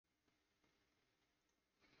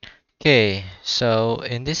Okay, so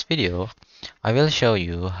in this video, I will show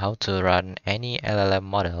you how to run any LLM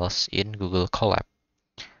models in Google Colab.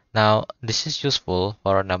 Now, this is useful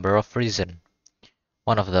for a number of reasons.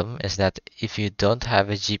 One of them is that if you don't have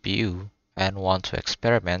a GPU and want to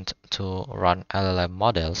experiment to run LLM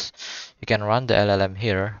models, you can run the LLM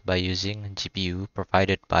here by using GPU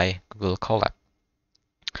provided by Google Colab.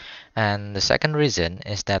 And the second reason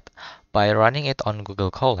is that by running it on Google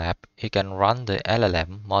Colab, you can run the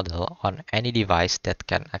LLM model on any device that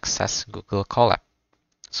can access Google Colab.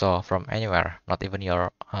 So from anywhere, not even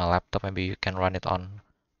your laptop, maybe you can run it on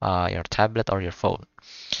your tablet or your phone.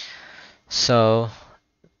 So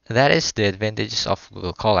that is the advantages of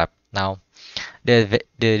Google Colab. Now, the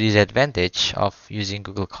disadvantage of using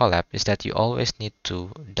Google Colab is that you always need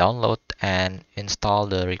to download and install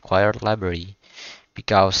the required library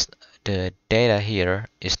because the data here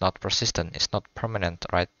is not persistent, it's not permanent,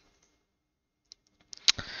 right?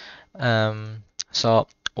 So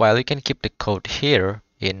while you can keep the code here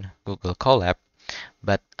in Google Colab,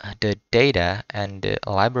 but the data and the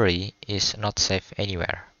library is not safe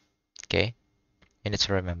anywhere. Okay, you need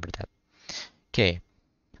to remember that. Okay,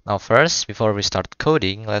 now first, before we start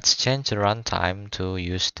coding, let's change the runtime to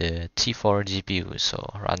use the T4 GPU. So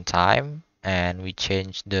runtime, and we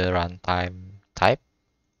change the runtime type,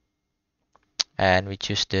 and we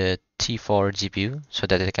choose the T4 GPU so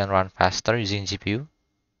that it can run faster using GPU.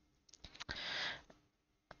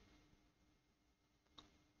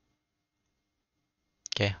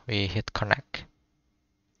 Okay, we hit connect.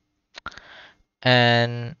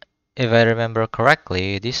 And if I remember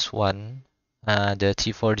correctly, this one, the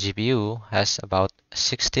T4 GPU has about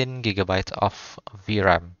 16 gigabytes of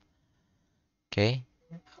VRAM. Okay.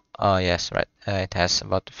 Oh yes, right. It has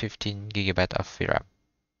about 15 gigabytes of VRAM.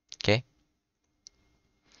 Okay.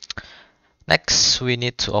 Next, we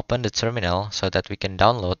need to open the terminal so that we can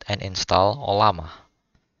download and install Ollama.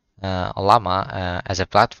 Ollama as a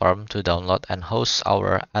platform to download and host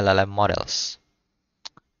our LLM models.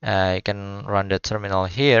 You can run the terminal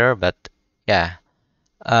here, but yeah,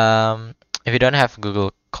 if you don't have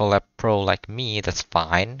Google Colab Pro like me, that's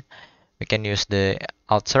fine. We can use the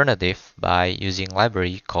alternative by using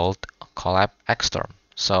library called colab-xterm.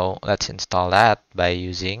 So let's install that by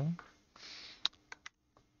using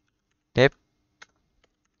pip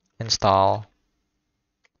install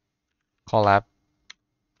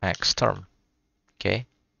colab-xterm. Okay,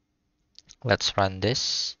 let's run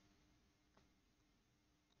this.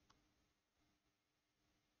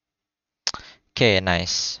 Okay,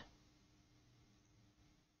 nice.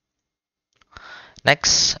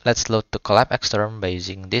 Next, let's load the colab-xterm by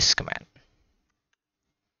using this command.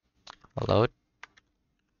 Load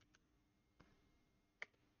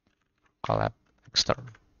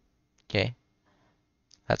colab-xterm. Okay,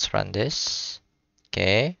 let's run this.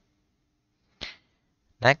 Okay.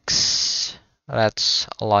 Next, let's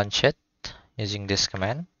launch it using this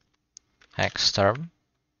command, xterm.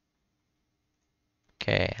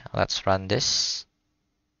 Okay, let's run this.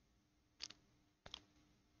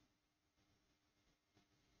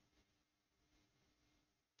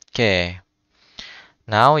 Okay,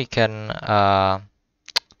 now we can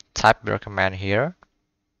type your command here.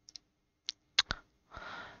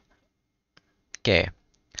 Okay,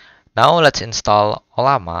 now let's install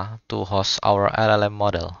Ollama to host our LLM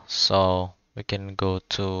model. So we can go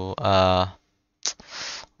to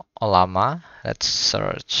Ollama. Let's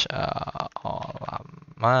search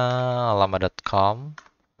Ollama.com.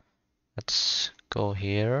 Let's go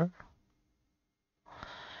here.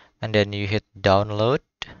 And then you hit download.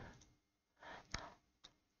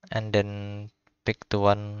 And then pick the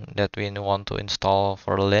one that we want to install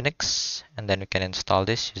for Linux. And then we can install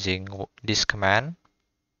this using this command.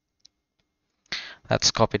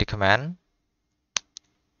 Let's copy the command.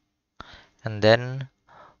 And then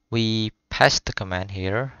we paste the command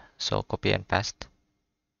here. So copy and paste.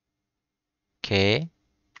 Okay.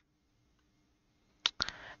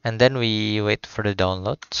 And then we wait for the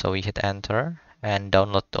download. So we hit enter and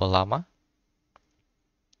download the Ollama.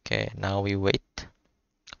 Okay, now we wait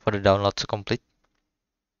for the download to complete.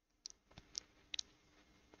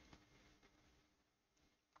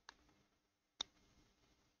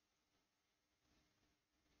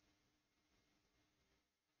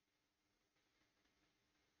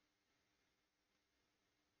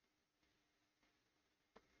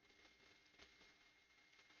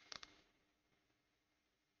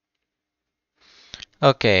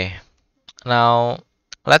 Okay, now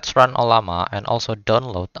let's run Ollama and also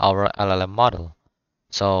download our LLM model.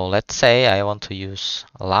 So let's say I want to use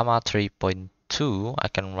Llama 3.2. I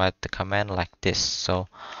can write the command like this. So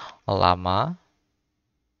Ollama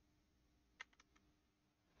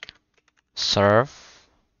serve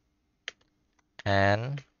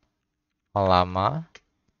and Ollama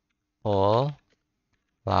pull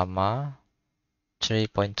Llama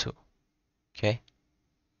 3.2. Okay,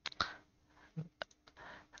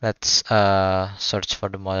 let's search for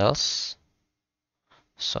the models.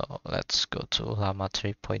 So let's go to Llama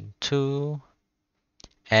 3.2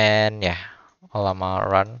 and yeah, Ollama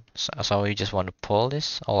run. So we just want to pull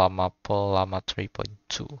this Ollama pull Llama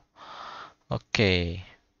 3.2. Okay,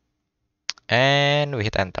 and we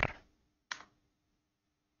hit enter.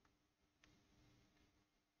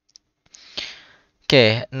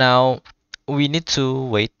 Okay, now we need to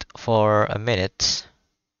wait for a minute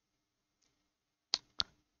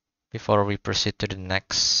before we proceed to the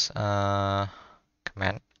next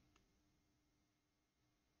command.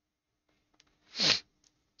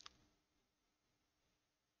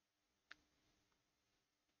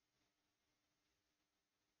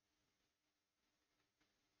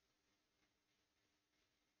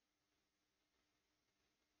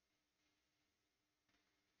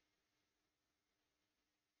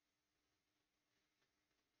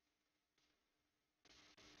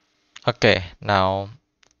 Okay, now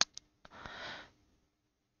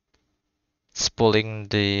it's pulling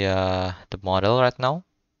the model right now.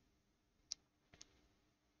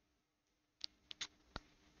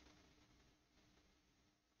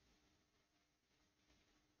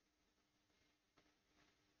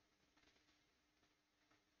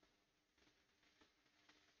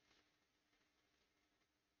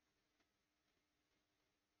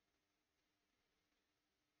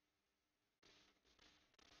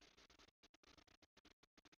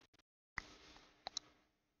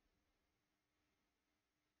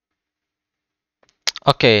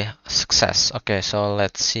 Okay, success. Okay, so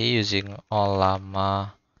let's see using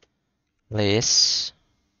Ollama list.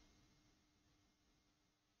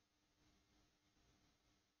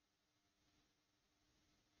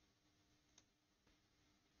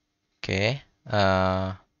 Okay.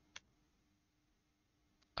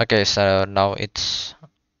 Okay, so now it's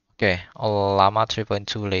okay. Ollama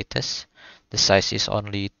 3.2 latest. The size is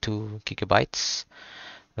only 2 gigabytes.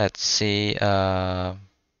 Let's see.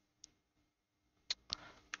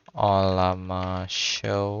 Ollama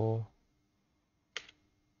show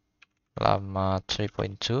Llama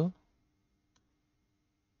 3.2.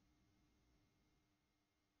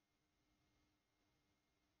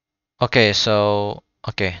 Okay, so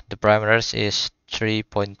okay, the parameters is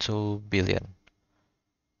 3.2 billion.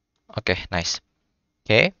 Okay, nice.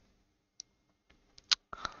 Okay.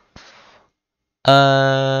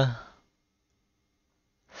 Uh,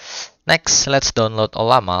 Next, let's download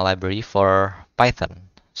Ollama library for Python.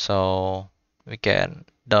 So we can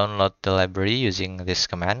download the library using this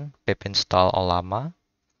command pip install Ollama.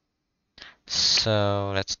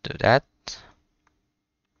 So let's do that.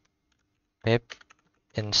 Pip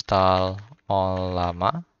install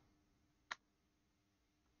Ollama.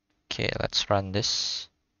 Okay, let's run this.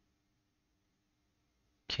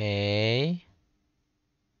 Okay.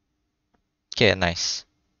 Okay, nice.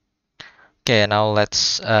 Okay, now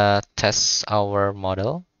let's test our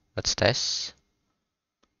model. Let's test.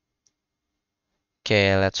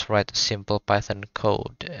 Okay, let's write a simple Python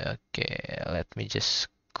code. Okay, let me just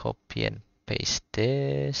copy and paste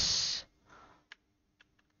this.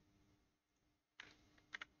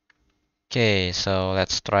 Okay, so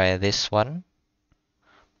let's try this one.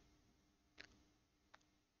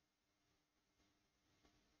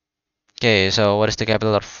 Okay, so what is the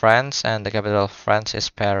capital of France? And the capital of France is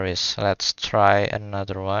Paris. Let's try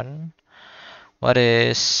another one. What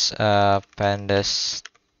is pandas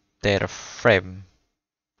data frame?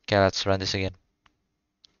 Okay, let's run this again.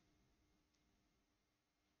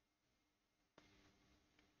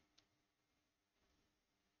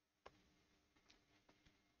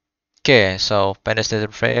 Okay, so pandas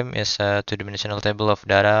data frame is a two-dimensional table of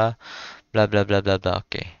data, blah blah blah blah blah.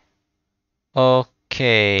 Okay.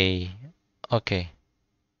 Okay. Okay.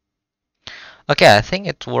 Okay, I think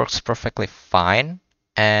it works perfectly fine.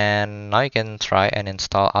 And now you can try and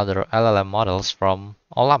install other LLM models from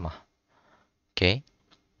Ollama. Okay.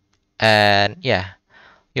 And yeah,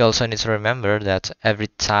 you also need to remember that every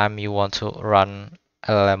time you want to run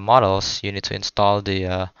LLM models, you need to install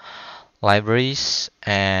the libraries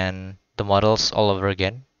and the models all over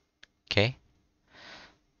again. Okay.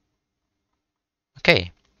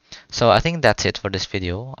 Okay. So I think that's it for this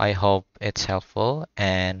video. I hope it's helpful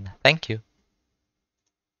and thank you.